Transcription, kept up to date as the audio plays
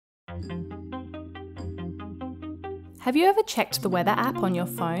Have you ever checked the weather app on your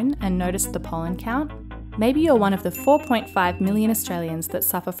phone and noticed the pollen count? Maybe you're one of the 4.5 million Australians that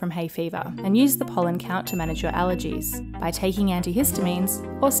suffer from hay fever and use the pollen count to manage your allergies by taking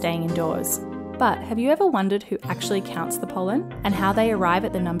antihistamines or staying indoors. But have you ever wondered who actually counts the pollen and how they arrive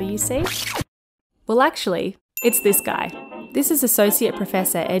at the number you see? Well, actually, it's this guy. This is Associate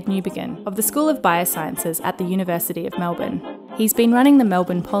Professor Ed Newbegin of the School of Biosciences at the University of Melbourne. He's been running the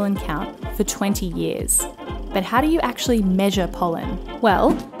Melbourne Pollen count for 20 years. But how do you actually measure pollen?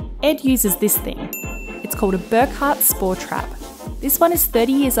 Well, Ed uses this thing. It's called a Burkhardt spore trap. This one is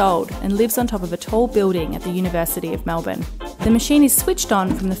 30 years old and lives on top of a tall building at the University of Melbourne. The machine is switched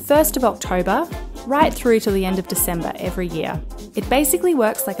on from the 1st of October right through to the end of December every year. It basically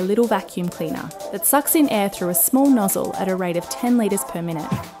works like a little vacuum cleaner that sucks in air through a small nozzle at a rate of 10 litres per minute.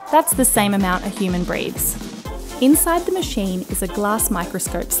 That's the same amount a human breathes. Inside the machine is a glass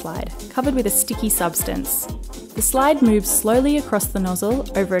microscope slide covered with a sticky substance. The slide moves slowly across the nozzle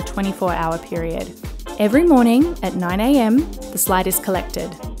over a 24-hour period. Every morning at 9 AM, the slide is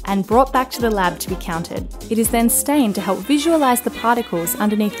collected and brought back to the lab to be counted. It is then stained to help visualise the particles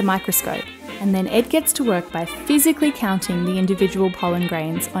underneath the microscope, and then Ed gets to work by physically counting the individual pollen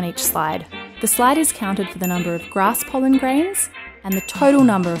grains on each slide. The slide is counted for the number of grass pollen grains and the total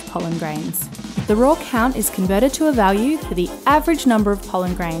number of pollen grains. The raw count is converted to a value for the average number of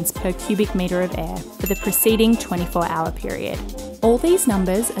pollen grains per cubic metre of air for the preceding 24-hour period. All these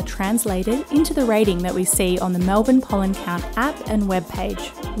numbers are translated into the rating that we see on the Melbourne Pollen Count app and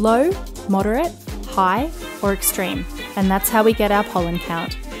webpage: low, moderate, high, or extreme. And that's how we get our pollen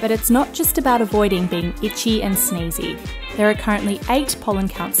count. But it's not just about avoiding being itchy and sneezy. There are currently 8 pollen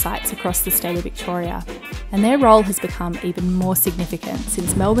count sites across the state of Victoria, and their role has become even more significant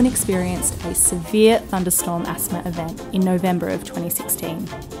since Melbourne experienced a severe thunderstorm asthma event in November of 2016.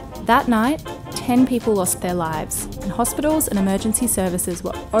 That night, 10 people lost their lives, and hospitals and emergency services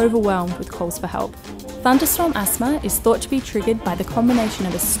were overwhelmed with calls for help. Thunderstorm asthma is thought to be triggered by the combination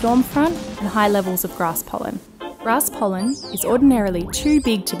of a storm front and high levels of grass pollen. Grass pollen is ordinarily too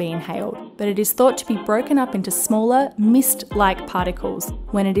big to be inhaled, but it is thought to be broken up into smaller, mist-like particles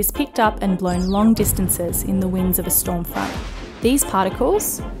when it is picked up and blown long distances in the winds of a storm front. These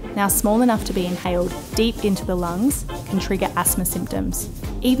particles, now small enough to be inhaled deep into the lungs, can trigger asthma symptoms,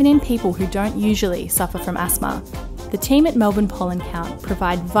 even in people who don't usually suffer from asthma. The team at Melbourne Pollen Count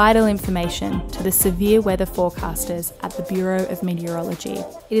provide vital information to the severe weather forecasters at the Bureau of Meteorology.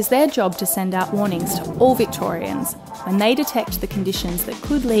 It is their job to send out warnings to all Victorians when they detect the conditions that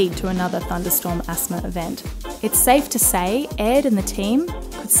could lead to another thunderstorm asthma event. It's safe to say Ed and the team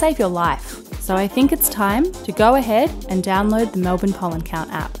could save your life. So I think it's time to go ahead and download the Melbourne Pollen Count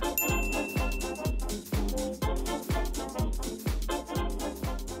app.